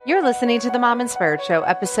You're listening to the Mom Inspired Show,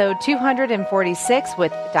 episode 246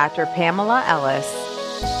 with Dr. Pamela Ellis.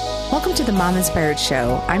 Welcome to the Mom Inspired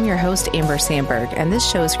Show. I'm your host, Amber Sandberg, and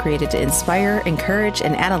this show is created to inspire, encourage,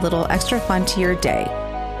 and add a little extra fun to your day.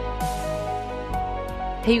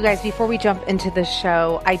 Hey, you guys, before we jump into the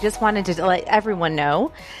show, I just wanted to let everyone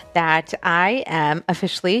know that I am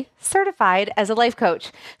officially certified as a life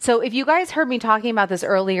coach. So if you guys heard me talking about this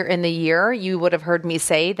earlier in the year, you would have heard me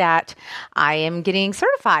say that I am getting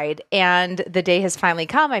certified, and the day has finally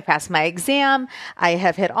come. I passed my exam. I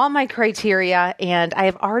have hit all my criteria, and I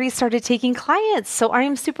have already started taking clients. So I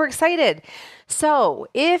am super excited. So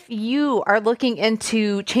if you are looking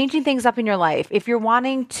into changing things up in your life, if you're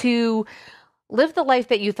wanting to live the life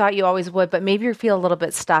that you thought you always would, but maybe you feel a little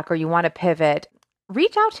bit stuck or you want to pivot,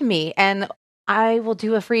 reach out to me and I will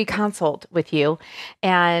do a free consult with you.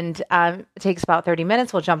 And it takes about 30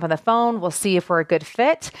 minutes. We'll jump on the phone. We'll see if we're a good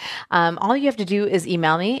fit. All you have to do is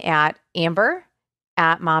email me at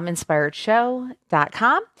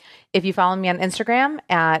amber@mominspiredshow.com. If you follow me on Instagram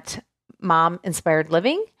at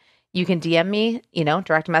mominspiredliving, you can DM me,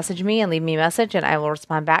 direct message me and leave me a message and I will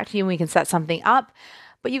respond back to you and we can set something up.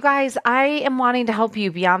 But you guys, I am wanting to help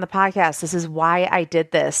you beyond the podcast. This is why I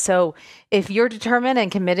did this. So if you're determined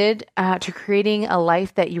and committed to creating a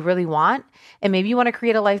life that you really want, and maybe you want to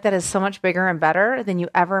create a life that is so much bigger and better than you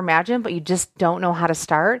ever imagined, but you just don't know how to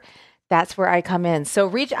start, that's where I come in. So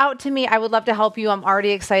reach out to me. I would love to help you. I'm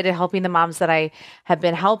already excited helping the moms that I have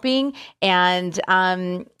been helping. And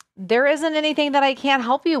there isn't anything that I can't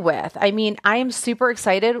help you with. I mean, I am super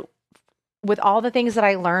excited with all the things that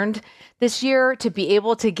I learned this year to be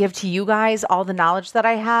able to give to you guys all the knowledge that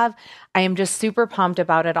I have. I am just super pumped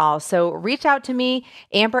about it all. So reach out to me,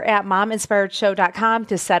 amber@mominspiredshow.com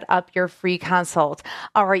to set up your free consult.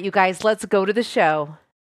 All right, you guys, let's go to the show.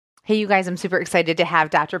 Hey, you guys, I'm super excited to have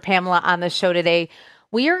Dr. Pamela on the show today.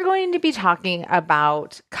 We are going to be talking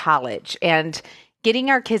about college and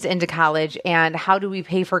getting our kids into college and how do we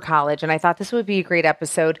pay for college. And I thought this would be a great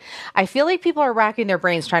episode. I feel like people are racking their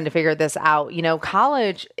brains trying to figure this out.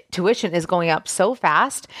 College tuition is going up so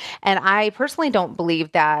fast. And I personally don't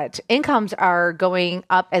believe that incomes are going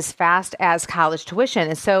up as fast as college tuition.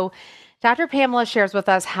 And so Dr. Pamela shares with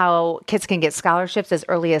us how kids can get scholarships as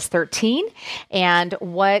early as 13 and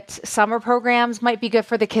what summer programs might be good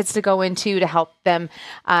for the kids to go into to help them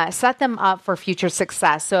set them up for future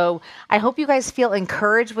success. So I hope you guys feel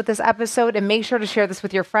encouraged with this episode and make sure to share this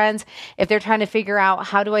with your friends. If they're trying to figure out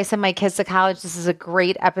how do I send my kids to college, this is a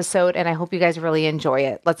great episode and I hope you guys really enjoy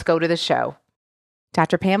it. Let's go to the show.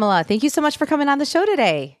 Dr. Pamela, thank you so much for coming on the show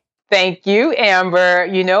today. Thank you, Amber.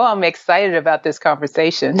 I'm excited about this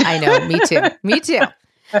conversation. I know. Me too. Me too.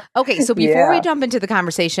 Okay. So before we jump into the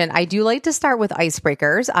conversation, I do like to start with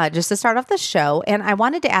icebreakers just to start off the show. And I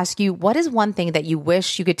wanted to ask you, what is one thing that you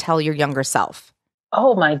wish you could tell your younger self?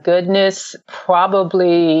 Oh, my goodness.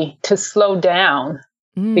 Probably to slow down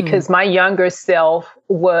because my younger self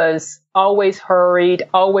was always hurried,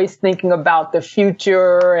 always thinking about the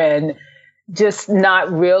future and just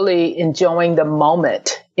not really enjoying the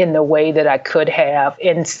moment in the way that I could have.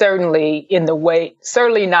 And certainly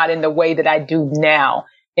not in the way that I do now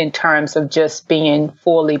in terms of just being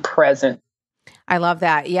fully present. I love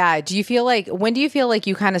that. Yeah. When do you feel like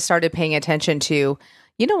you kind of started paying attention to,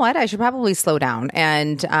 you know what, I should probably slow down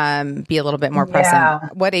and be a little bit more present? Yeah.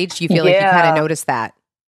 What age do you feel like you kind of noticed that?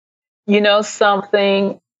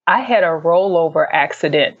 Something, I had a rollover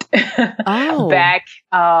accident back,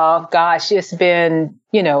 it's been,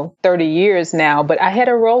 30 years now, but I had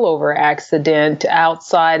a rollover accident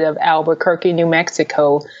outside of Albuquerque, New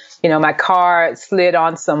Mexico. My car slid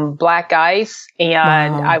on some black ice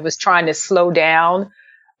and I was trying to slow down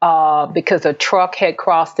because a truck had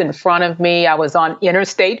crossed in front of me. I was on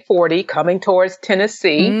Interstate 40 coming towards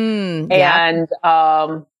Tennessee and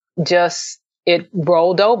it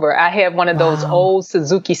rolled over. I had one of those old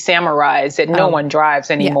Suzuki Samurais that no one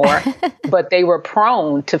drives anymore, but they were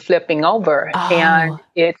prone to flipping over. And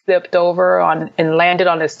it flipped over and landed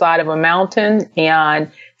on the side of a mountain.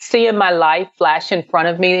 And seeing my life flash in front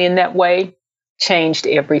of me in that way changed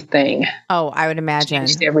everything. Oh, I would imagine.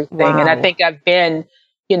 Changed everything. Wow. And I think I've been,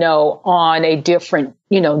 on a different,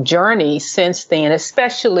 journey since then,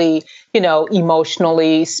 especially,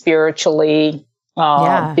 emotionally, spiritually,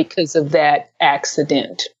 because of that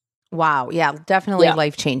accident. Wow. Yeah, definitely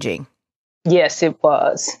life-changing. Yes, it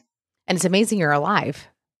was. And it's amazing you're alive.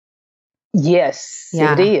 Yes,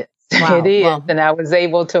 it is. Wow. It is. Well, and I was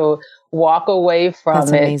able to walk away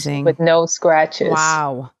from it with no scratches.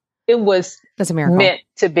 Wow. It was that's a miracle. Meant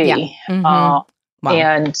to be. Yeah. Mm-hmm.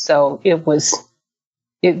 And so it was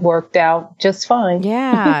it worked out just fine.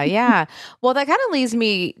 Yeah, yeah. Well, that kind of leads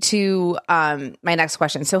me to my next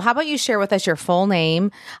question. So how about you share with us your full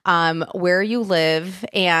name, where you live,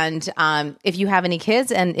 and if you have any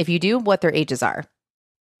kids, and if you do, what their ages are?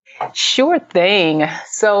 Sure thing.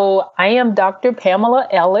 So I am Dr. Pamela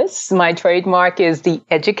Ellis. My trademark is the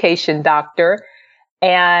Education Doctor.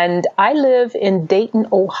 And I live in Dayton,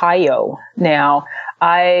 Ohio now.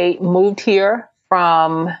 I moved here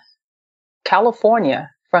from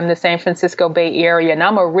California, from the San Francisco Bay Area, and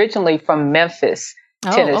I'm originally from Memphis,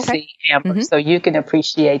 Tennessee, okay. Amber, mm-hmm. So you can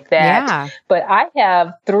appreciate that. Yeah. But I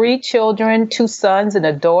have 3 children, 2 sons and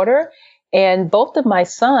a daughter, and both of my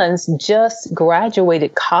sons just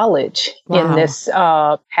graduated college in this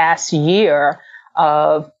past year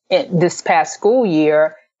this past school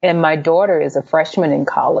year, and my daughter is a freshman in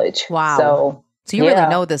college. Wow. So you really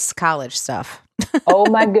know this college stuff. Oh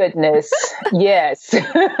my goodness. Yes.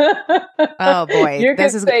 Oh boy. You can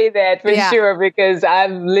say that for sure because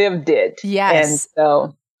I've lived it. Yes. And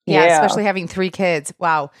so, especially having 3 kids.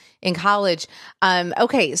 Wow. In college.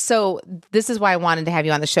 Okay. So this is why I wanted to have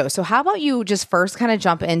you on the show. So how about you just first kind of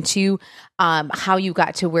jump into how you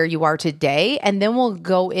got to where you are today, and then we'll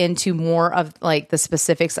go into more of like the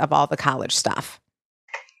specifics of all the college stuff.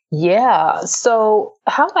 Yeah. So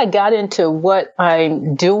how I got into what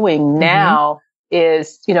I'm doing now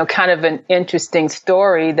is, kind of an interesting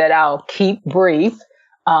story that I'll keep brief.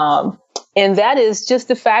 And that is just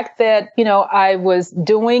the fact that, I was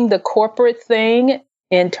doing the corporate thing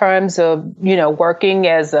in terms of, working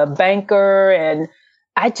as a banker, and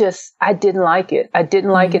I didn't like it. I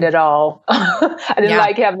didn't like it at all. I didn't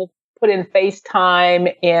like having to put in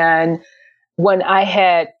FaceTime. And when I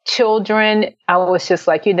had children, I was just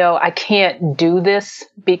like, I can't do this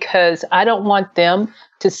because I don't want them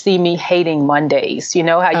to see me hating Mondays. You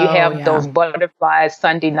know how you have those butterflies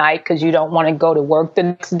Sunday night because you don't want to go to work the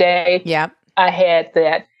next day? Yeah. I had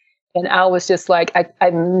that. And I was just like,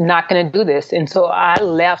 I'm not going to do this. And so I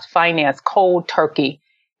left finance cold turkey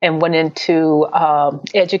and went into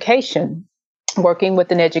education, working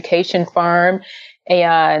with an education firm.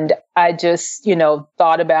 And I just,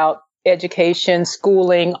 thought about education,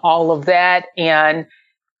 schooling, all of that. And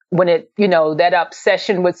when that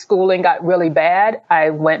obsession with schooling got really bad, I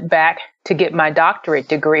went back to get my doctorate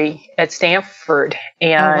degree at Stanford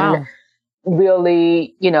and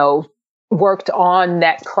really, worked on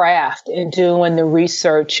that craft and doing the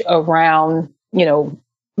research around,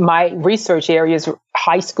 my research areas,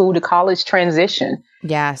 high school to college transition.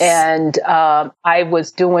 Yes. And I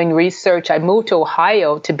was doing research. I moved to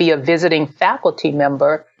Ohio to be a visiting faculty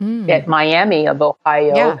member at Miami of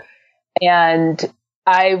Ohio. Yeah. And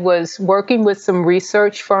I was working with some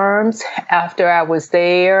research firms after I was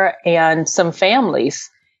there, and some families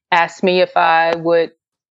asked me if I would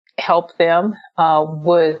help them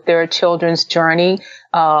with their children's journey,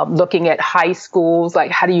 looking at high schools, like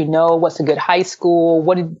how do you know what's a good high school?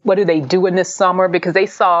 What do they do in this summer? Because they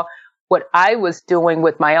saw what I was doing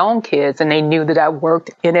with my own kids, and they knew that I worked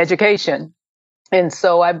in education. And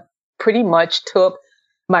so I pretty much took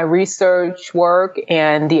my research work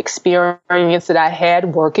and the experience that I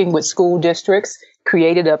had working with school districts,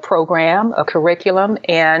 created a program, a curriculum,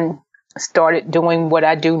 and started doing what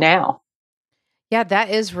I do now. Yeah, that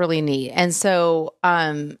is really neat. And so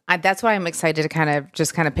that's why I'm excited to kind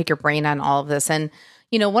of pick your brain on all of this. And,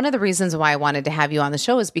 one of the reasons why I wanted to have you on the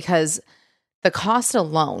show is because the cost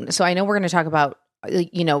alone. So I know we're going to talk about,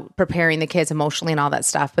 preparing the kids emotionally and all that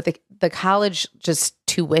stuff, but the college just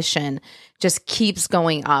tuition just keeps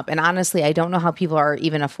going up. And honestly, I don't know how people are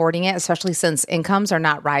even affording it, especially since incomes are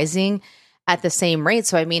not rising at the same rate.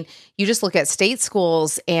 So, I mean, you just look at state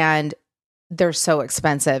schools and they're so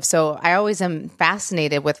expensive. So I always am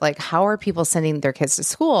fascinated with like, how are people sending their kids to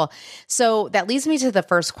school? So that leads me to the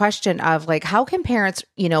first question of like, how can parents,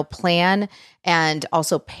 plan and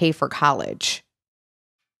also pay for college?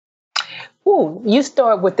 Ooh, you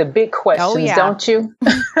start with the big questions, don't you?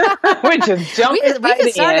 We're just jumping we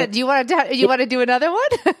can start it. Do you want to do another one?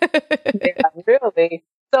 Yeah, really.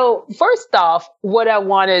 So first off, what I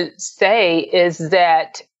want to say is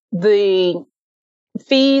that the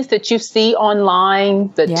fees that you see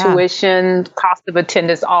online, the tuition, cost of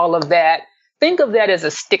attendance, all of that, think of that as a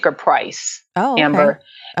sticker price, Amber.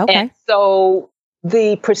 Okay. And so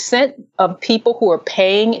the percent of people who are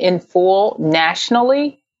paying in full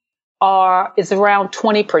nationally is around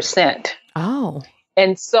 20%. Oh.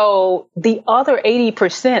 And so the other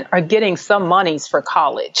 80% are getting some monies for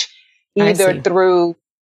college, either through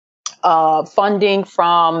funding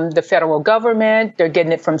from the federal government. They're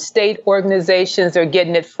getting it from state organizations. They're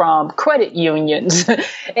getting it from credit unions.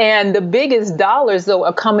 And the biggest dollars, though,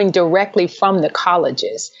 are coming directly from the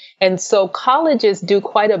colleges. And so colleges do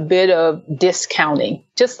quite a bit of discounting,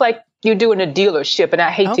 just like you do in a dealership. And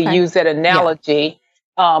I hate to use that analogy,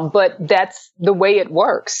 but that's the way it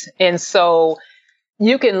works. And so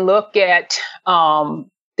you can look at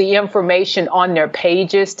the information on their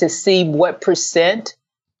pages to see what percent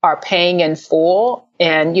are paying in full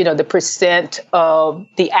and, the percent of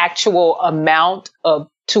the actual amount of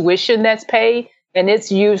tuition that's paid. And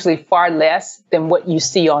it's usually far less than what you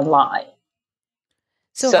see online.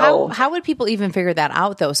 So how would people even figure that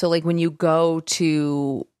out, though? So like when you go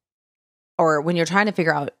to, or when you're trying to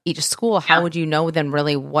figure out each school, how would you know then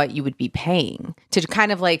really what you would be paying to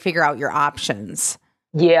kind of like figure out your options?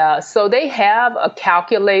 Yeah, so they have a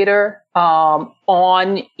calculator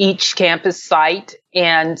on each campus site.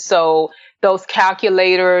 And so those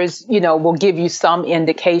calculators, will give you some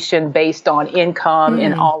indication based on income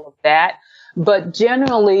and all of that. But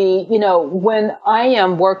generally, when I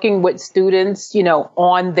am working with students,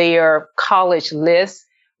 on their college list,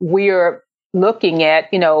 we're looking at,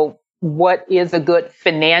 what is a good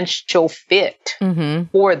financial fit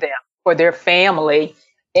for them, for their family.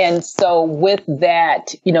 And so with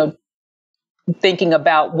that, thinking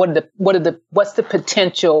about what's the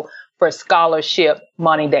potential for scholarship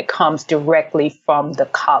money that comes directly from the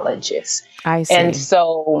colleges. I see. And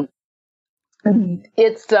so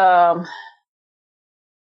it's,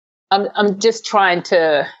 I'm just trying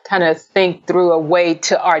to kind of think through a way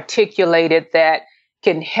to articulate it that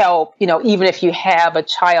can help, even if you have a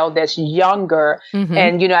child that's younger.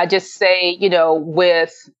 And, I just say,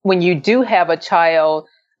 when you do have a child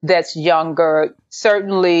that's younger,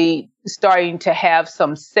 certainly starting to have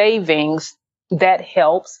some savings, that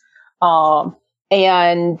helps.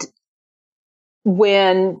 And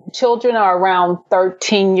when children are around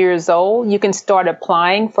 13 years old, you can start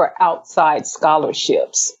applying for outside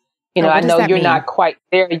scholarships. I know you're not quite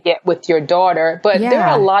there yet with your daughter, but there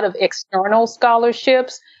are a lot of external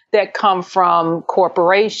scholarships that come from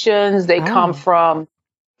corporations. They come from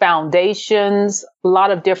foundations, a lot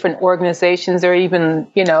of different organizations. There are even,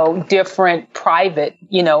 different private,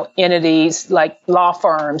 entities like law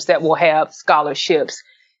firms that will have scholarships.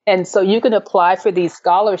 And so you can apply for these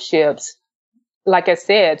scholarships, like I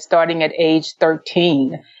said, starting at age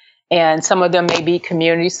 13. And some of them may be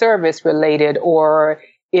community service related, or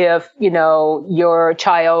if, your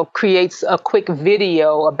child creates a quick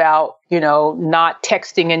video about, not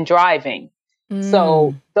texting and driving.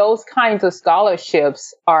 So those kinds of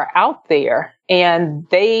scholarships are out there, and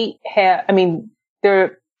there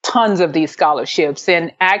are tons of these scholarships.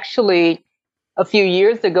 And actually, a few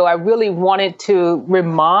years ago, I really wanted to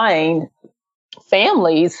remind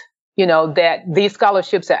families, that these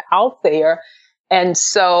scholarships are out there. And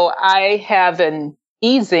so I have an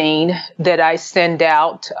e-zine that I send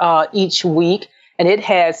out each week, and it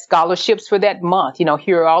has scholarships for that month.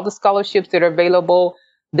 Here are all the scholarships that are available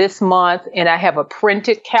this month. And I have a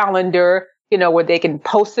printed calendar, where they can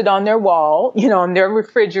post it on their wall, on their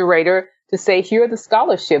refrigerator to say, here are the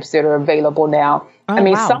scholarships that are available now.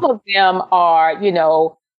 Some of them are,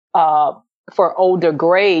 for older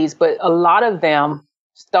grades, but a lot of them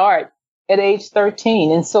start at age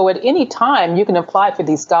 13. And so at any time you can apply for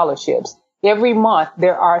these scholarships. Every month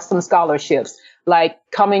there are some scholarships, like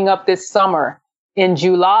coming up this summer in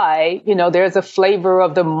July, there's a flavor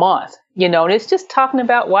of the month, and it's just talking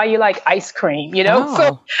about why you like ice cream,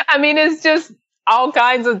 So, it's just all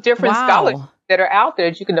kinds of different scholarships that are out there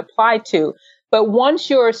that you can apply to. But once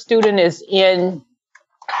your student is in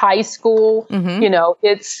high school,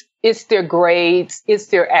 it's their grades, it's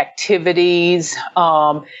their activities,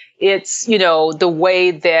 it's, the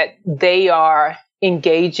way that they are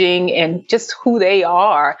engaging and just who they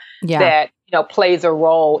are that, plays a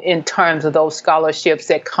role in terms of those scholarships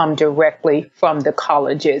that come directly from the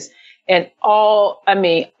colleges. And all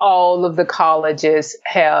of the colleges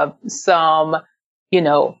have some,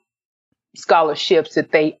 scholarships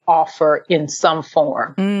that they offer in some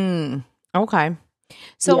form. Okay.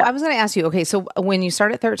 So I was going to ask you, so when you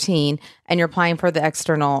start at 13 and you're applying for the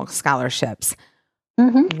external scholarships,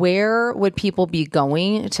 where would people be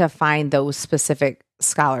going to find those specific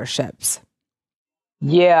scholarships?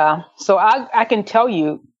 Yeah. So I can tell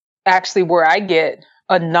you actually where I get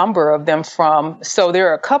a number of them from. So there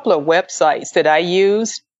are a couple of websites that I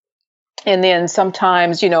use. And then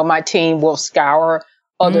sometimes, my team will scour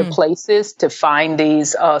other places to find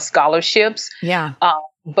these scholarships. Yeah.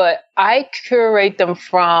 But I curate them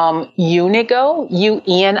from Unigo.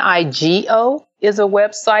 UNIGO is a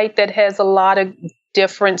website that has a lot of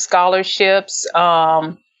different scholarships.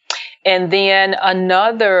 And then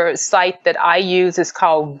another site that I use is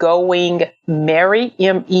called Going Merry,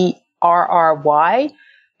 MERRY.com.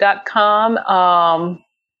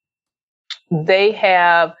 They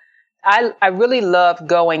have, I really love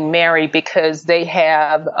Going Merry because they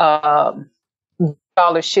have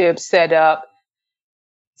scholarships set up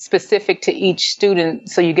specific to each student.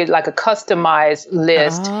 So you get like a customized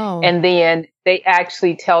list, and then they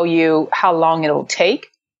actually tell you how long it'll take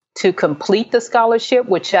to complete the scholarship,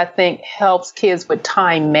 which I think helps kids with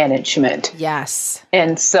time management. Yes.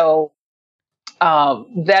 And so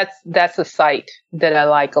that's a site that I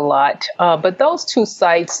like a lot. But those two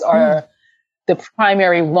sites are the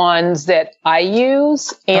primary ones that I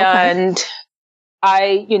use. And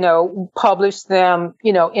I, publish them,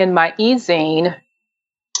 in my e-zine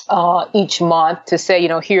each month to say,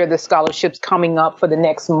 here are the scholarships coming up for the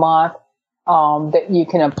next month that you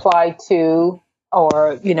can apply to,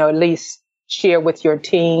 or, at least share with your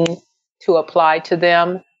team to apply to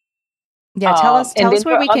them. Yeah. Tell us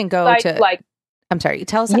where we can go to, I'm sorry,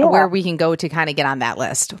 tell us where we can go to kind of get on that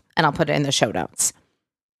list, and I'll put it in the show notes.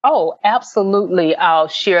 Oh, absolutely. I'll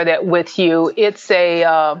share that with you. It's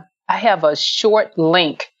I have a short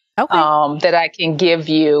link that I can give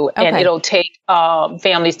you, and it'll take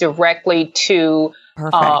families directly to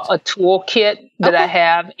a toolkit that I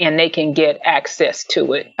have, and they can get access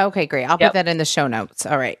to it. Okay, great. I'll put that in the show notes.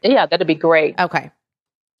 All right. Yeah, that'd be great. Okay.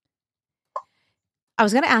 I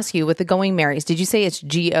was going to ask you, with the Going Marys, did you say it's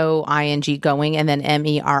Going, going, and then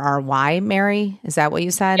MERRY, Mary? Is that what you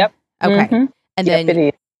said? Yep. Okay. Mm-hmm. And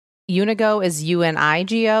then Unigo is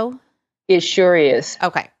UNIGO? It sure is.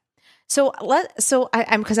 Okay. So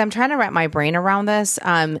I'm trying to wrap my brain around this.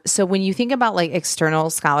 So when you think about like external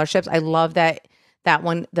scholarships, I love that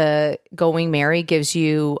one, the Going Merry, gives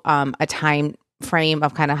you a time frame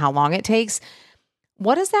of kind of how long it takes.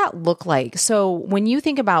 What does that look like? So when you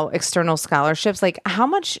think about external scholarships, like how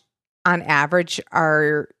much on average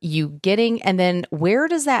are you getting? And then where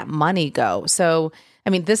does that money go? So, I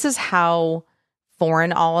mean, this is how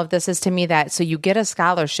foreign all of this is to me, that so you get a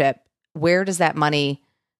scholarship, where does that money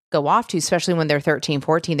go off to, especially when they're 13,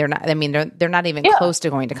 14? They're not, I mean, they're not even close to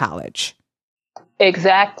going to college.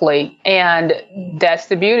 Exactly. And that's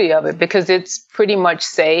the beauty of it, because it's pretty much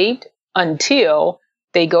saved until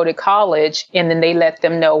they go to college, and then they let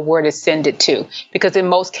them know where to send it to. Because in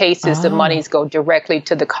most cases, the monies go directly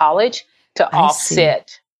to the college to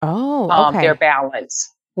offset their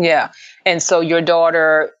balance. Yeah. And so your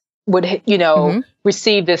daughter would,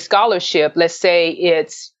 receive this scholarship. Let's say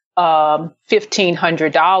it's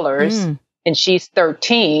 $1,500 and she's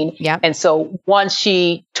 13. Yeah. And so once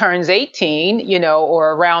she turns 18,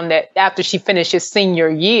 or around that, after she finishes senior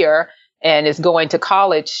year and is going to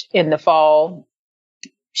college in the fall,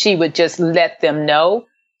 she would just let them know,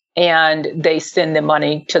 and they send the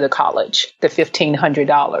money to the college, the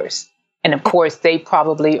 $1,500. And of course, they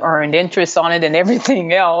probably earned interest on it and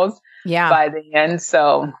everything else by the end.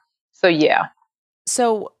 So yeah.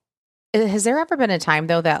 So has there ever been a time,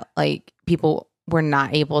 though, that like people were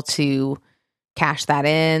not able to cash that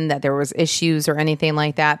in, that there was issues or anything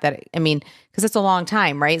like that? That, I mean, because it's a long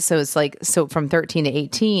time, right? So it's like, so from 13 to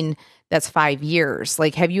 18, that's 5 years.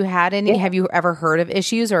 Like, have you had any, have you ever heard of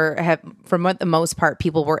issues, or from what the most part,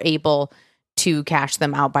 people were able to cash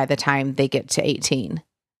them out by the time they get to 18?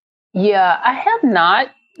 Yeah, I have not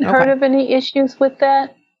heard of any issues with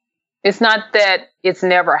that. It's not that it's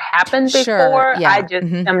never happened before. Sure, yeah. I just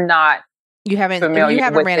am not. You haven't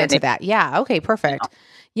ran into that. Yeah. Okay. Perfect. No.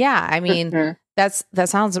 Yeah. I mean, that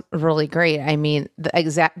sounds really great. I mean,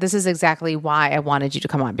 this is exactly why I wanted you to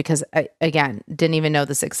come on, because I, again, didn't even know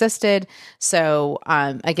this existed. So,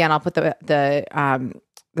 again, I'll put the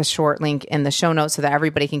short link in the show notes so that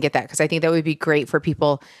everybody can get that, because I think that would be great for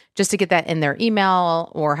people just to get that in their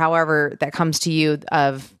email or however that comes to you,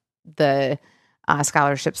 of the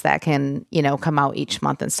scholarships that can, come out each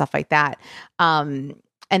month and stuff like that. And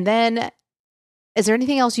then, is there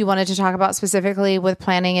anything else you wanted to talk about specifically with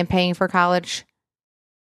planning and paying for college?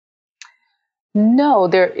 No,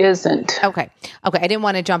 there isn't. Okay. I didn't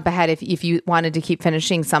want to jump ahead if you wanted to keep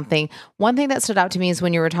finishing something. One thing that stood out to me is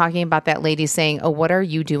when you were talking about that lady saying, "Oh, what are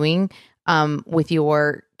you doing with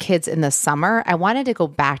your kids in the summer?" I wanted to go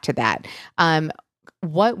back to that.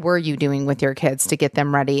 What were you doing with your kids to get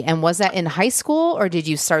them ready? And was that in high school, or did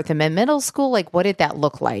you start them in middle school? Like, what did that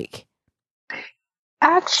look like?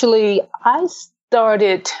 Actually, I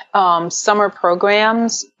started summer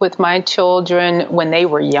programs with my children when they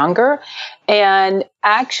were younger. And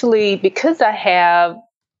actually, because I have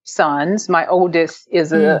sons, my oldest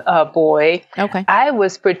is a boy. Okay. I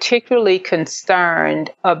was particularly concerned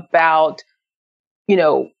about,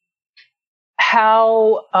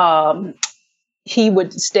 how he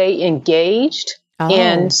would stay engaged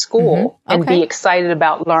in school and be excited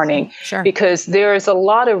about learning. Sure. Because there's a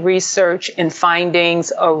lot of research and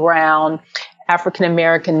findings around African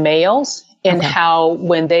American males and how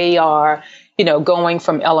when they are, going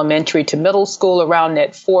from elementary to middle school around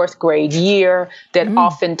that 4th grade year, that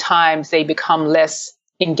oftentimes they become less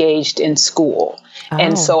engaged in school.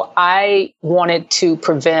 And so I wanted to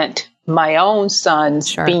prevent my own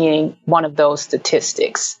sons being one of those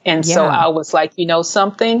statistics. And so I was like,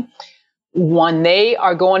 something, when they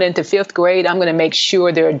are going into 5th grade, I'm going to make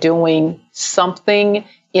sure they're doing something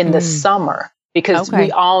in the summer, because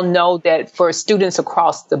we all know that for students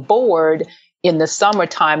across the board in the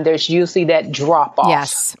summertime, there's usually that drop off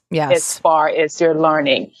yes. as far as their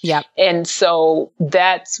learning. Yep. And so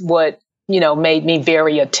that's what, made me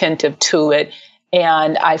very attentive to it.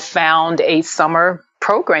 And I found a summer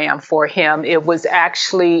program for him. It was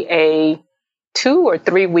actually a 2 or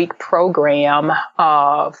 3 week program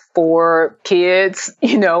for kids,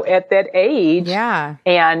 at that age. Yeah.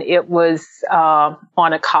 And it was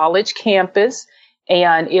on a college campus,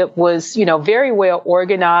 and it was, very well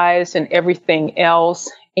organized and everything else.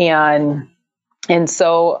 And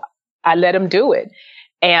so I let him do it.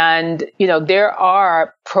 And, there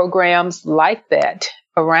are programs like that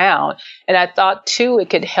around. And I thought too, it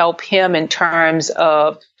could help him in terms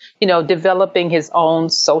of, developing his own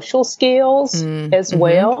social skills as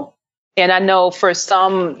well. And I know for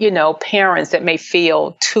some, parents that may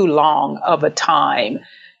feel too long of a time.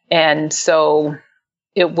 And so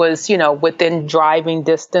it was, within driving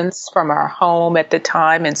distance from our home at the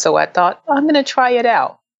time. And so I thought, I'm going to try it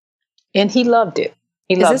out. And he loved it.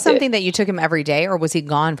 Is this something that you took him every day, or was he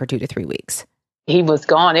gone for 2 to 3 weeks? He was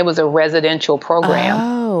gone. It was a residential program.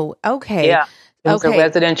 Oh, okay. Yeah. It was a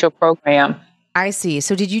residential program. I see.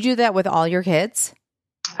 So did you do that with all your kids?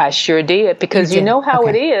 I sure did, because you know how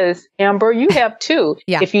it is, Amber, you have two.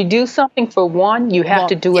 If you do something for one, you have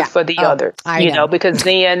to do it for the other, because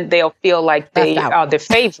then they'll feel like they are the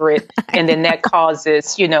favorite. And then that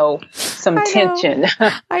causes, some tension.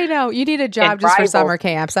 I know. You need a job just for summer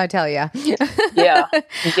camps, I tell you.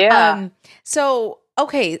 Yeah. So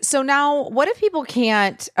now what if people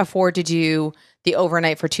can't afford to do the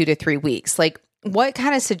overnight for 2 to 3 weeks? Like, what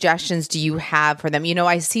kind of suggestions do you have for them?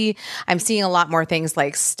 I'm seeing a lot more things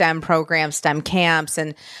like STEM programs, STEM camps.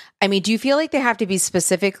 And I mean, do you feel like they have to be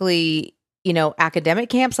specifically, academic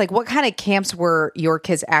camps? Like, what kind of camps were your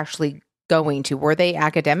kids actually going to? Were they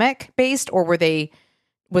academic based, or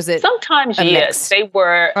was it sometimes yes, they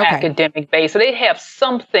were academic based. So they have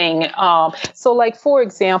something. So like, for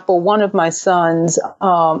example, one of my sons,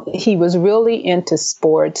 he was really into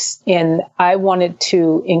sports, and I wanted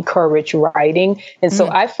to encourage writing. And so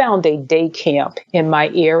I found a day camp in my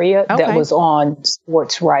area that was on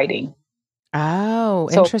sports writing. Oh,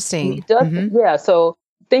 interesting. Yeah. So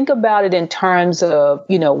think about it in terms of,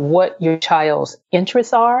 what your child's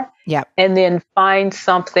interests are. Yep. And then find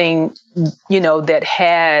something, that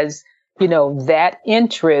has, that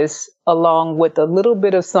interest along with a little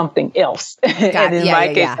bit of something else. And in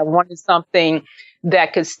my case, I wanted something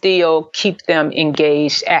that could still keep them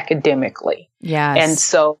engaged academically. Yes. And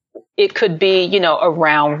so it could be,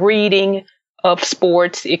 around reading of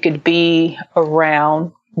sports. It could be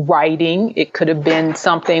around writing. It could have been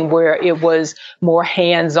something where it was more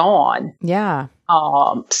hands-on. Yeah.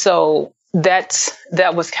 So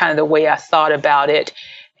that was kind of the way I thought about it.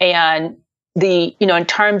 And in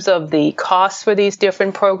terms of the costs for these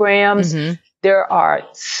different programs, there are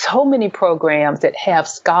so many programs that have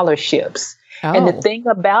scholarships. Oh. And the thing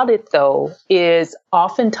about it, though, is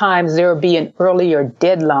oftentimes there will be an earlier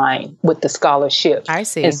deadline with the scholarship. I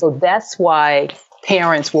see. And so that's why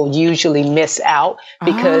parents will usually miss out,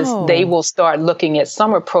 because they will start looking at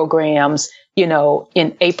summer programs,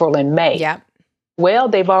 in April and May. Yep. Well,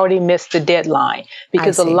 they've already missed the deadline,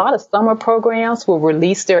 because a lot of summer programs will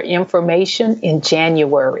release their information in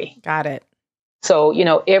January. Got it. So,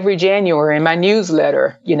 every January in my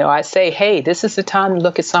newsletter, I say, hey, this is the time to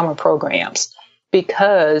look at summer programs,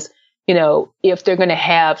 because, if they're going to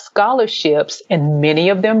have scholarships, and many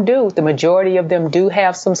of them do, the majority of them do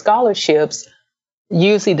have some scholarships,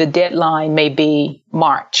 usually the deadline may be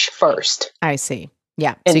March 1st. I see.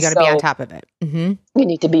 Yeah. So you got to be on top of it. You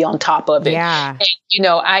need to be on top of it. Yeah. And,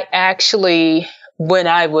 I actually, when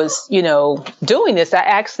I was, doing this, I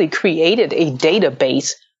actually created a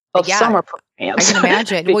database of summer programs. I can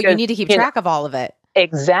imagine. Because, you need to keep track of all of it.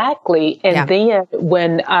 Exactly. And then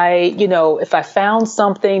when I, if I found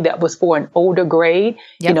something that was for an older grade,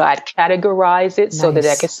 I'd categorize it so that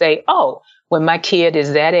I could say, when my kid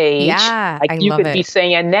is that age, like you could be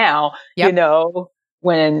saying now,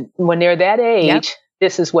 when they're that age,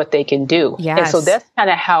 this is what they can do. Yes. And so that's kind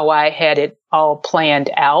of how I had it all planned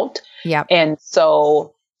out. Yep. And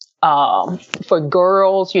so for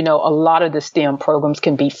girls, a lot of the STEM programs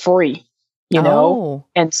can be free,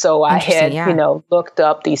 and so I had, looked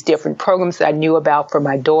up these different programs that I knew about for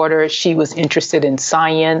my daughter. She was interested in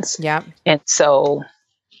science. Yep. And so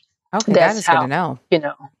that is good to know.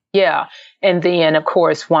 Yeah. And then, of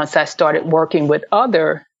course, once I started working with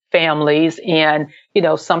other families and,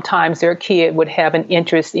 sometimes their kid would have an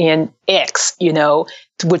interest in X,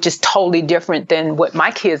 which is totally different than what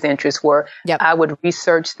my kids' interests were. Yep. I would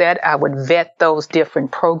research that. I would vet those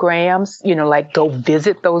different programs, like go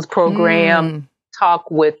visit those programs,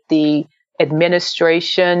 talk with the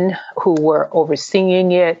administration who were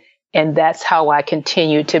overseeing it. And that's how I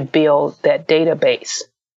continue to build that database.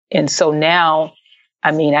 And so now,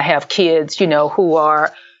 I have kids, who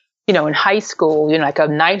are, in high school, like a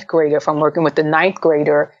ninth grader, if I'm working with the ninth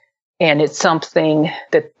grader and it's something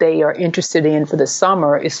that they are interested in for the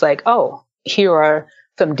summer, it's like, oh, here are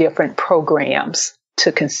some different programs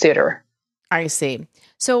to consider. I see.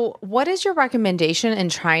 So what is your recommendation in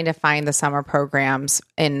trying to find the summer programs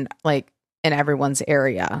in everyone's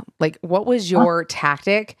area? Like, what was your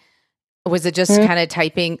tactic? Was it just kind of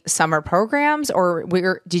typing summer programs, or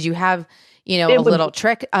did you have, a little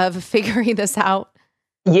trick of figuring this out?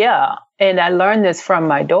 Yeah. And I learned this from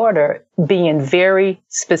my daughter, being very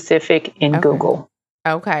specific in Google.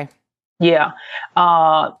 Okay. Yeah.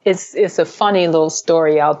 It's a funny little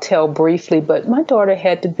story I'll tell briefly, but my daughter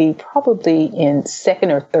had to be probably in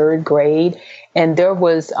second or third grade. And there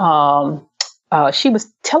was, she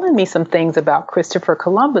was telling me some things about Christopher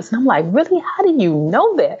Columbus. And I'm like, really? How do you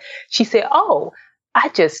know that? She said, oh, I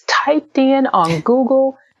just typed in on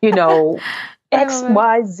Google,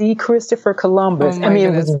 XYZ Christopher Columbus. Oh it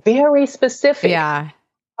was very specific. Yeah.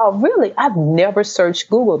 Oh, really? I've never searched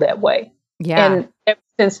Google that way. Yeah. And ever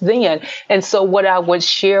since then. And so what I would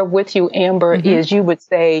share with you, Amber, is you would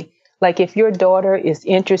say, like, if your daughter is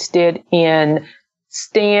interested in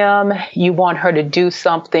STEM, you want her to do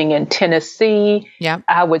something in Tennessee. Yeah.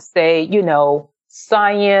 I would say,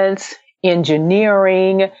 science,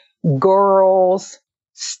 engineering, girls,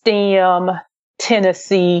 STEM,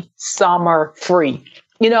 Tennessee, summer, free.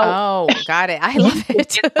 Oh, got it. I love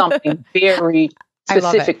it. Something very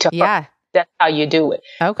specific to her. Yeah. That's how you do it.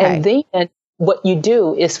 Okay. And then what you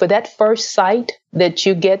do is for that first site that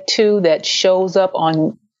you get to that shows up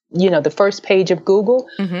on, the first page of Google,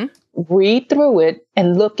 read through it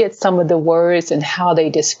and look at some of the words and how they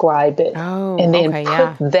describe it. Oh, and then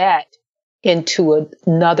put that into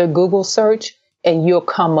another Google search, and you'll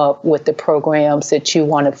come up with the programs that you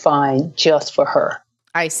want to find just for her.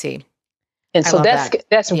 I see. And so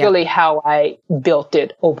that's really how I built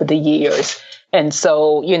it over the years. And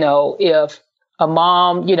so, if a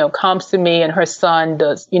mom, comes to me and her son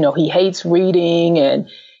does, he hates reading and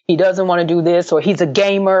he doesn't want to do this, or he's a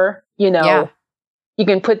gamer, you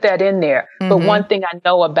can put that in there. But one thing I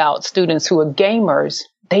know about students who are gamers,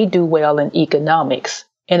 they do well in economics.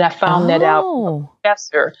 And I found that out from a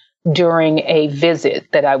professor during a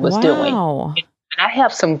visit that I was doing. And I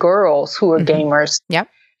have some girls who are gamers. Yep.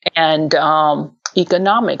 And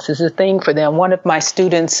economics is a thing for them. One of my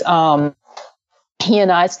students, he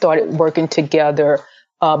and I started working together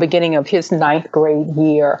beginning of his ninth grade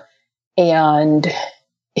year. And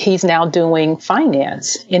he's now doing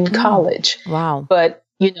finance in college. Wow. But,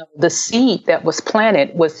 the seed that was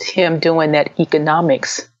planted was him doing that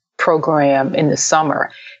economics program in the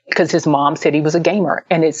summer because his mom said he was a gamer.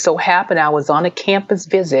 And it so happened I was on a campus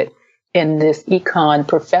visit, and this econ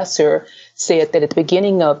professor said that at the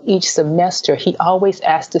beginning of each semester, he always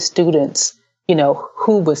asked the students,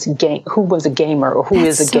 who was a gamer or who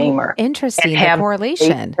is a gamer. Interesting, the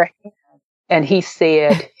correlation. And he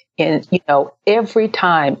said, every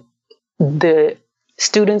time the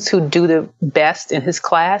students who do the best in his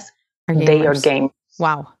class, they are gamers.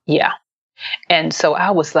 Wow. Yeah. And so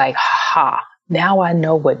I was like, now I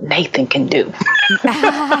know what Nathan can do.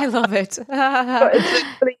 I love it. So it's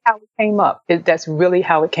really how it came up. That's really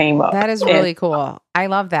how it came up. That is really cool. I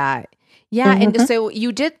love that. Yeah. And so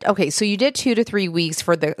you did 2 to 3 weeks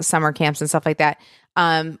for the summer camps and stuff like that.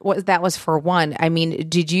 That was for one.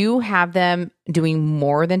 Did you have them doing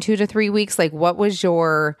more than 2 to 3 weeks? Like, what was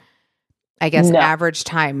your, average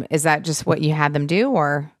time? Is that just what you had them do,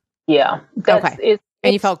 or? Yeah. Okay.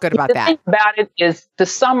 And you felt good about that. The thing about it is the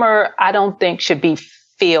summer, I don't think should be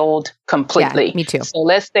filled completely. Yeah, me too. So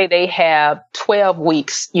let's say they have 12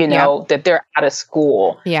 weeks, that they're out of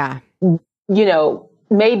school. Yeah.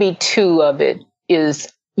 Maybe 2 of it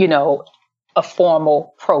is, a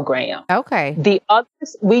formal program. Okay. The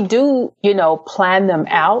others, we do, plan them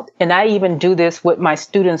out. And I even do this with my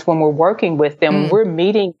students when we're working with them. We're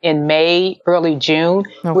meeting in May, early June.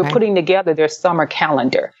 Okay. We're putting together their summer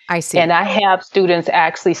calendar. I see. And I have students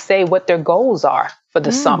actually say what their goals are for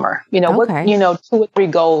the summer. What, 2 or 3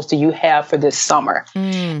 goals do you have for this summer?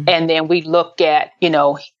 And then we look at,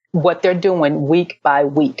 what they're doing week by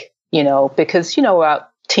week, because,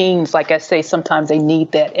 teens, like I say, sometimes they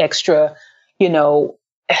need that extra,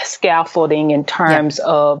 scaffolding in terms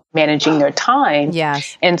of managing their time.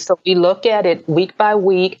 Yes. And so we look at it week by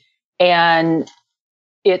week, and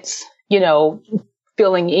it's,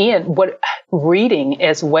 filling in what reading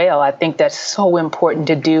as well. I think that's so important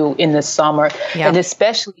to do in the summer. Yeah. And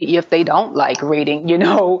especially if they don't like reading, you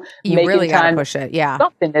really got to push it. Yeah.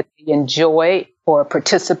 Something that they enjoy, or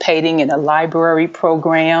participating in a library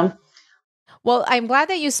program. Well, I'm glad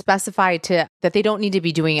that you specified that they don't need to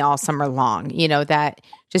be doing it all summer long, that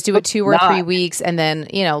just do it 2 or 3 weeks and then,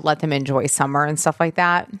 let them enjoy summer and stuff like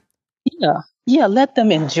that. Yeah, let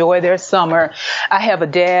them enjoy their summer. I have a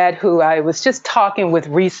dad who I was just talking with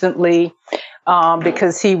recently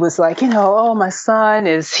because he was like, oh, my son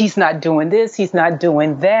he's not doing this, he's not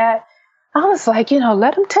doing that. I was like,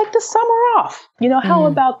 let him take the summer off. How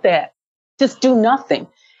about that? Just do nothing.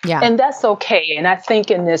 Yeah. And that's okay. And I think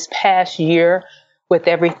in this past year, with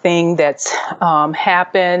everything that's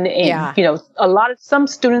happened, and some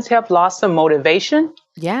students have lost some motivation.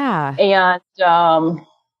 Yeah. And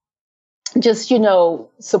just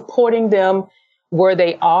supporting them where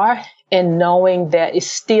they are, and knowing that it's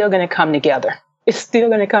still going to come together. It's still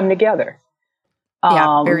going to come together.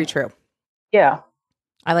 Yeah, very true. Yeah.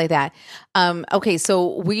 I like that. Okay,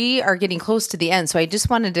 so we are getting close to the end. So I just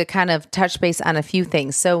wanted to kind of touch base on a few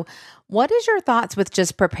things. So what is your thoughts with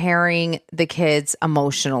just preparing the kids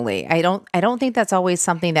emotionally? I don't think that's always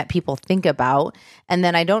something that people think about. And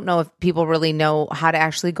then I don't know if people really know how to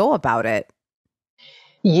actually go about it.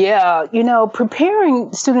 Yeah,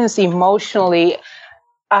 preparing students emotionally,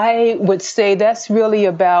 I would say that's really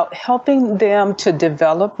about helping them to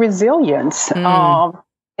develop resilience.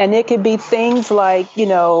 And it could be things like,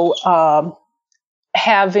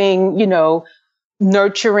 having,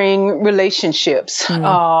 nurturing relationships,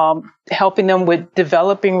 helping them with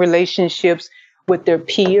developing relationships with their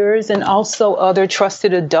peers and also other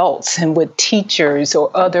trusted adults, and with teachers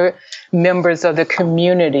or other members of the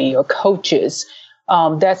community or coaches.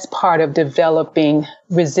 That's part of developing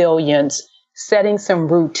resilience, setting some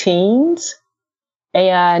routines.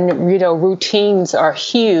 And, routines are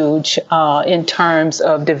huge in terms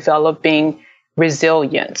of developing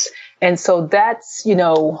resilience. And so that's,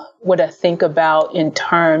 what I think about in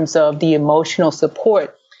terms of the emotional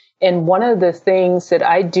support. And one of the things that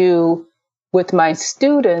I do with my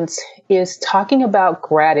students is talking about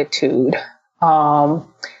gratitude,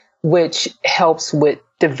 which helps with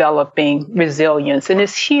developing resilience. And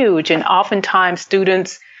it's huge. And oftentimes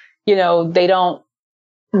students, they don't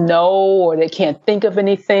know, or they can't think of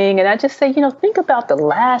anything. And I just say, think about the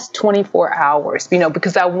last 24 hours,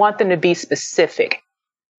 because I want them to be specific.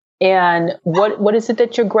 And what is it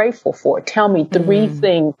that you're grateful for? Tell me 3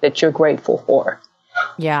 things that you're grateful for.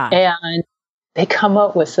 Yeah. And they come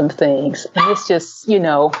up with some things, and it's just,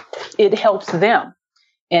 it helps them,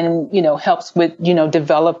 and, helps with,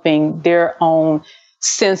 developing their own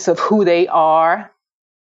sense of who they are,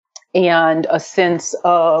 and a sense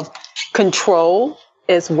of control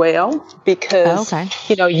as well, because,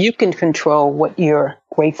 you can control what you're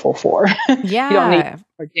grateful for. Yeah. You don't need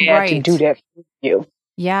for dad to do that for you.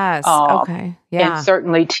 Yes. Okay. Yeah. And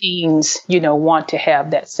certainly teens, want to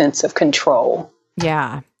have that sense of control.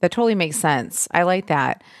 Yeah, that totally makes sense. I like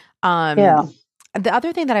that. Yeah. The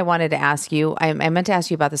other thing that I wanted to ask you, I meant to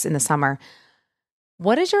ask you about this in the summer.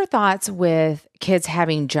 What is your thoughts with kids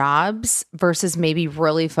having jobs versus maybe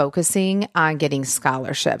really focusing on getting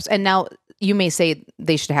scholarships? And now you may say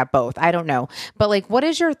they should have both. I don't know. But what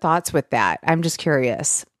is your thoughts with that? I'm just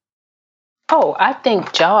curious. Oh, I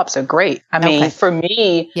think jobs are great. I mean, for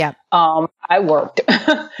me, I worked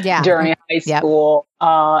during high school.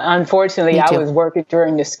 Unfortunately, I was working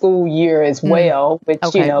during the school year as well, which,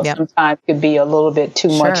 sometimes could be a little bit too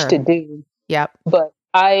much to do. Yep. But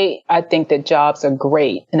I think that jobs are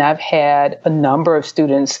great. And I've had a number of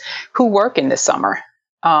students who work in the summer.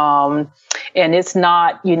 And it's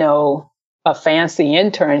not, a fancy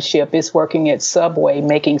internship. It's working at Subway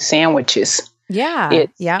making sandwiches. Yeah.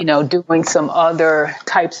 It's, doing some other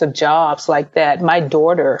types of jobs like that. My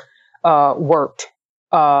daughter worked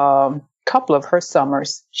a couple of her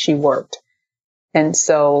summers. She worked. And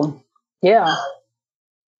so, yeah.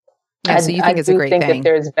 Yeah, so you think it's a great thing. I think that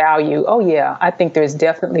there's value. Oh, yeah. I think there's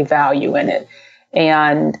definitely value in it.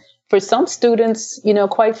 And for some students,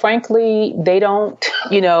 quite frankly, they don't,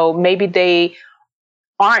 maybe they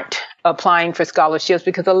aren't applying for scholarships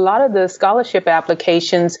because a lot of the scholarship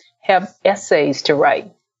applications have essays to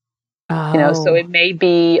write. So it may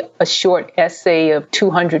be a short essay of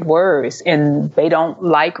 200 words and they don't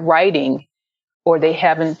like writing, or they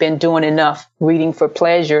haven't been doing enough reading for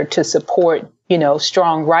pleasure to support,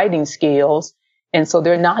 strong writing skills. And so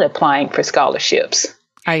they're not applying for scholarships.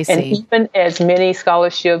 I see. And even as many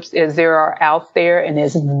scholarships as there are out there and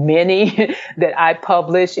as many that I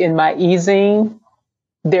publish in my e-zine,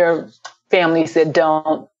 there are families that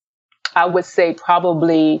don't. I would say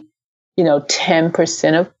probably,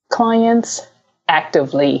 10% of clients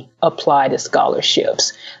actively apply to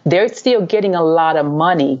scholarships. They're still getting a lot of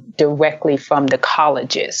money directly from the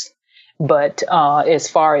colleges. But as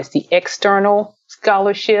far as the external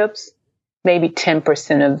scholarships, maybe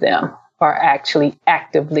 10% of them are actually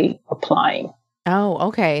actively applying. Oh,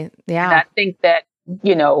 okay. Yeah. And I think that,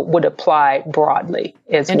 would apply broadly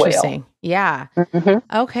as well. Interesting. Yeah. Mm-hmm.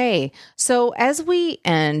 Okay. So as we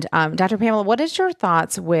end, Dr. Pamela, what is your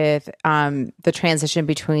thoughts with the transition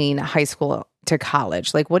between high school to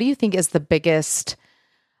college? Like, what do you think is the biggest,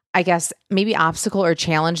 I guess, maybe obstacle or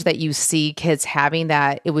challenge that you see kids having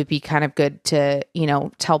that it would be kind of good to,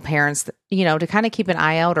 tell parents, to kind of keep an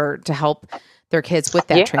eye out or to help their kids with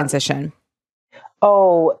that transition?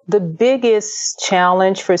 Oh, the biggest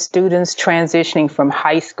challenge for students transitioning from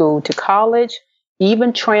high school to college,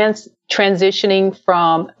 even transitioning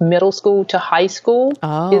from middle school to high school,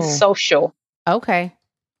 is social. Okay.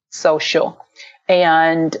 Social.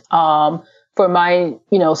 And for my,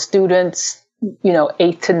 students,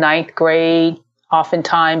 8th to 9th grade,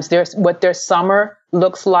 oftentimes what their summer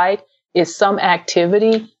looks like is some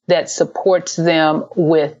activity that supports them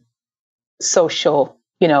with social,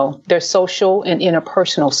 their social and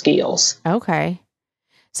interpersonal skills. Okay.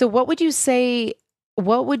 So what would you say, so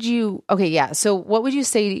what would you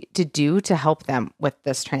say to do to help them with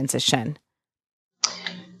this transition?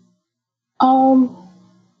 Like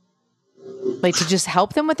to just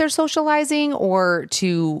help them with their socializing or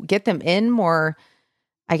to get them in more,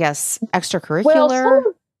 I guess, extracurricular?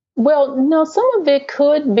 No, some of it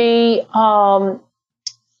could be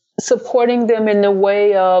supporting them in the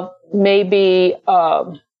way of maybe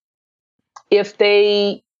if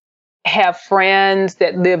they have friends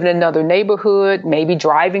that live in another neighborhood, maybe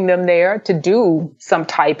driving them there to do some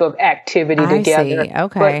type of activity together. See.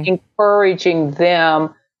 Okay. But encouraging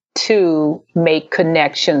them to make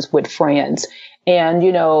connections with friends. And,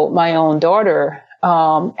 my own daughter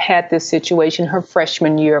had this situation her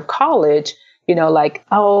freshman year of college, like,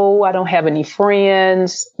 oh, I don't have any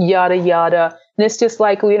friends, yada, yada. And it's just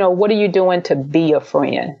like, what are you doing to be a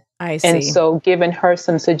friend? I see. And so giving her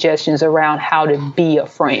some suggestions around how to be a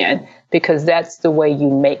friend, because that's the way you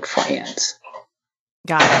make friends.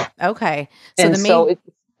 Got it. Okay. So sorry,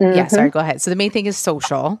 go ahead. So the main thing is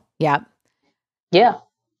social. Yep. Yeah.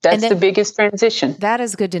 That's the biggest transition. That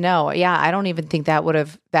is good to know. Yeah. I don't even think that would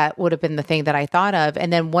have been the thing that I thought of.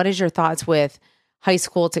 And then what is your thoughts with high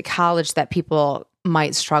school to college that people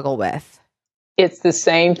might struggle with? It's the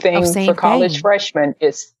same thing for college freshmen.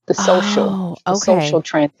 It's the social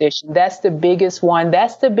transition. That's the biggest one.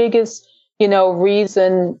 That's the biggest,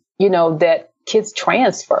 reason, that kids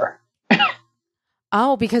transfer.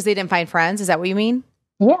 Oh, because they didn't find friends? Is that what you mean?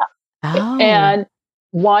 Yeah. Oh. And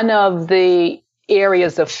one of the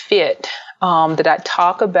areas of fit that I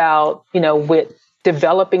talk about, with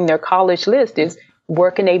developing their college list is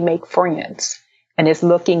where can they make friends? And it's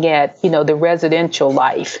looking at, the residential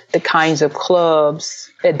life, the kinds of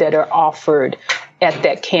clubs that are offered at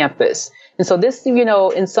that campus. And so this,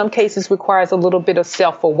 in some cases requires a little bit of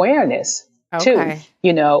self-awareness too,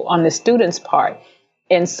 on the student's part.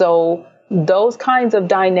 And so those kinds of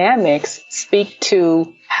dynamics speak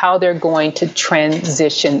to how they're going to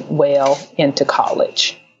transition well into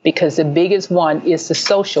college, because the biggest one is the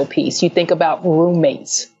social piece. You think about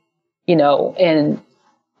roommates, and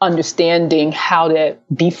understanding how to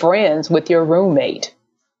be friends with your roommate.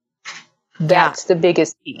 That's the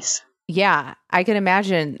biggest piece. Yeah, I can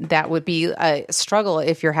imagine that would be a struggle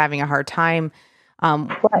if you're having a hard time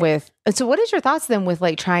with. So what is your thoughts then with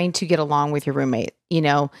like trying to get along with your roommate,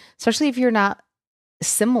 especially if you're not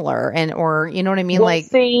similar or you know what I mean? Well,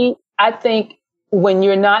 see, I think when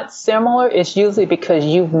you're not similar, it's usually because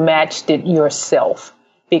you've matched it yourself.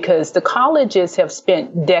 Because the colleges have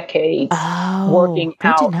spent decades working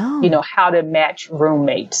out, how to match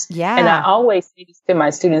roommates. Yeah. And I always say this to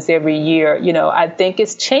my students every year, I think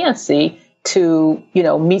it's chancy to,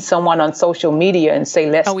 meet someone on social media and say,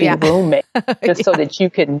 let's be roommates, just so that you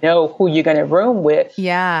can know who you're going to room with.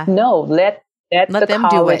 Yeah. No, let the them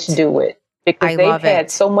college do it. Because they've had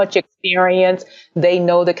so much experience. They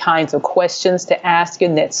know the kinds of questions to ask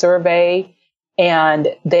in that survey. And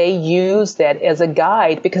they use that as a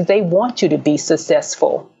guide because they want you to be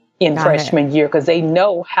successful in freshman year, because they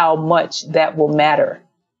know how much that will matter.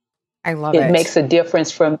 I love it. It makes a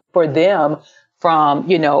difference for them from,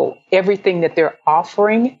 everything that they're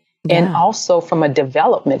offering, and also from a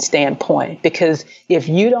development standpoint. Because if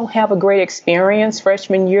you don't have a great experience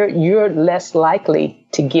freshman year, you're less likely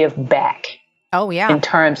to give back. Oh, yeah. In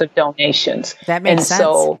terms of donations. That makes sense.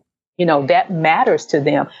 So, that matters to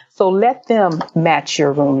them. So let them match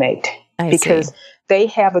your roommate, because they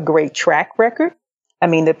have a great track record. I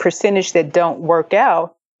mean, the percentage that don't work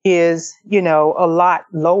out is, a lot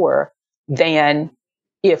lower than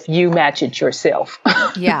if you match it yourself.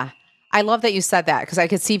 Yeah. I love that you said that, because I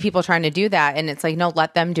could see people trying to do that. And it's like, no,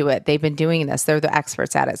 let them do it. They've been doing this. They're the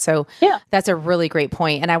experts at it. So that's a really great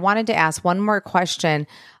point. And I wanted to ask one more question.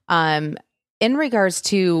 In regards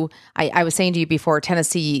to, I was saying to you before,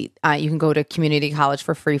 Tennessee, you can go to community college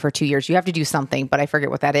for free for 2 years. You have to do something, but I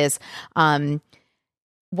forget what that is.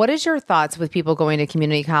 What is your thoughts with people going to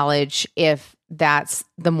community college if that's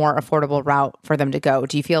the more affordable route for them to go?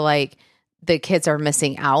 Do you feel like the kids are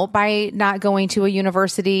missing out by not going to a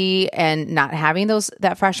university and not having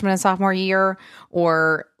that freshman and sophomore year?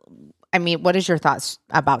 Or, what is your thoughts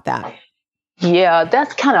about that? Yeah,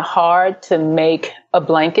 that's kind of hard to make a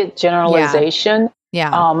blanket generalization.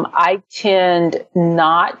 Yeah. I tend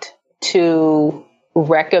not to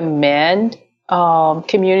recommend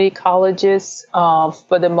community colleges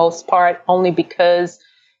for the most part, only because,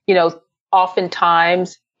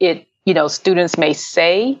 oftentimes students may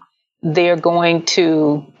say they're going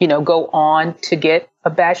to, go on to get a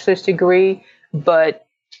bachelor's degree, but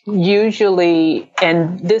usually,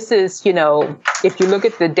 and this is, if you look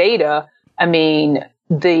at the data,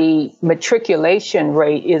 the matriculation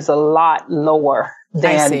rate is a lot lower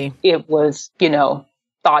than it was,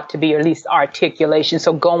 thought to be, or at least articulation.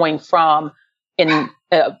 So going from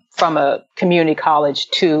a community college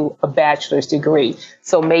to a bachelor's degree.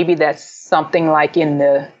 So maybe that's something like in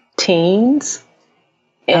the teens.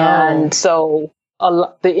 And so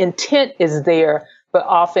the intent is there, but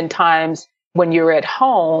oftentimes when you're at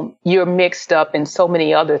home, you're mixed up in so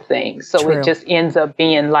many other things. So it just ends up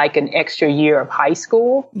being like an extra year of high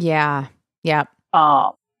school. Yeah. Yeah.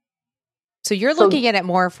 So you're looking at it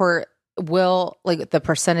more for the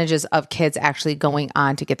percentages of kids actually going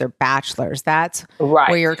on to get their bachelor's. That's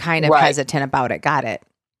where you're kind of hesitant about it. Got it.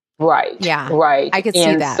 Right. Yeah. Right. I could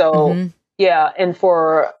see that. So, and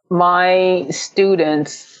for my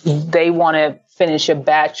students, they want to finish a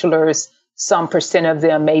bachelor's. Some percent of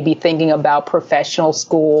them may be thinking about professional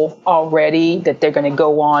school already, that they're going to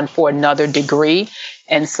go on for another degree.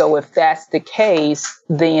 And so if that's the case,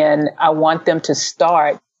 then I want them to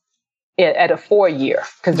start at a 4-year,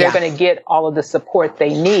 because they're going to get all of the support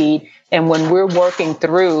they need. And when we're working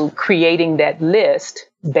through creating that list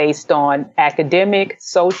based on academic,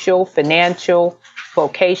 social, financial,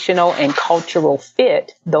 vocational, and cultural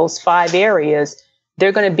fit, those 5 areas,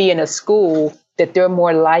 they're going to be in a school that they're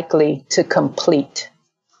more likely to complete.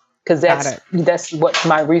 Because that's what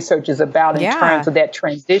my research is about in terms of that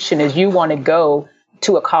transition, is you want to go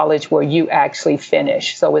to a college where you actually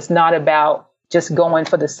finish. So it's not about just going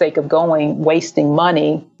for the sake of going, wasting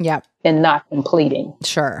money and not completing.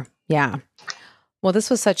 Sure. Yeah. Well, this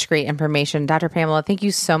was such great information. Dr. Pamela, thank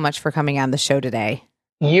you so much for coming on the show today.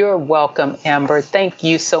 You're welcome, Amber. Thank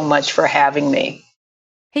you so much for having me.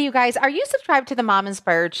 Hey, you guys, are you subscribed to the Mom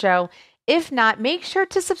Inspired Show? If not, make sure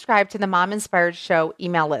to subscribe to the Mom Inspired Show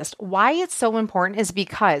email list. Why it's so important is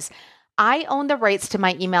because I own the rights to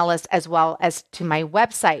my email list as well as to my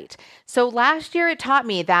website. So last year it taught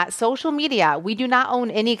me that social media, we do not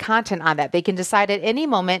own any content on that. They can decide at any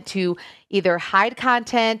moment to either hide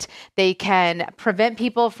content, they can prevent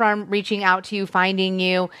people from reaching out to you, finding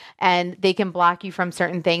you, and they can block you from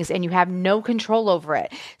certain things, and you have no control over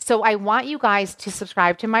it. So I want you guys to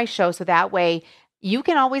subscribe to my show so that way you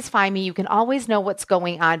can always find me. You can always know what's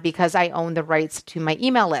going on because I own the rights to my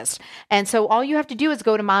email list. And so all you have to do is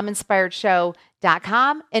go to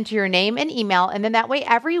mominspiredshow.com, enter your name and email. And then that way,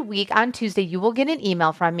 every week on Tuesday, you will get an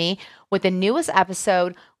email from me with the newest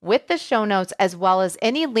episode, with the show notes, as well as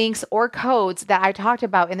any links or codes that I talked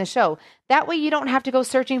about in the show. That way you don't have to go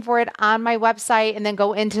searching for it on my website and then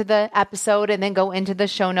go into the episode and then go into the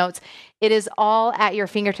show notes. It is all at your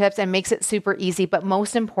fingertips and makes it super easy. But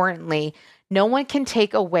most importantly, No one can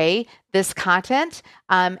take away this content.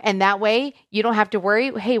 And that way you don't have to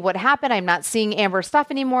worry, hey, what happened? I'm not seeing Amber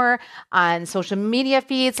stuff anymore on social media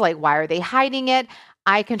feeds. Like, why are they hiding it?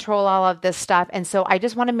 I control all of this stuff. And so I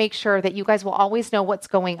just want to make sure that you guys will always know what's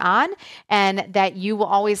going on and that you will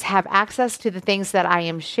always have access to the things that I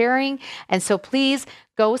am sharing. And so please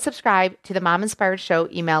go subscribe to the Mom Inspired Show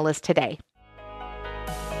email list today.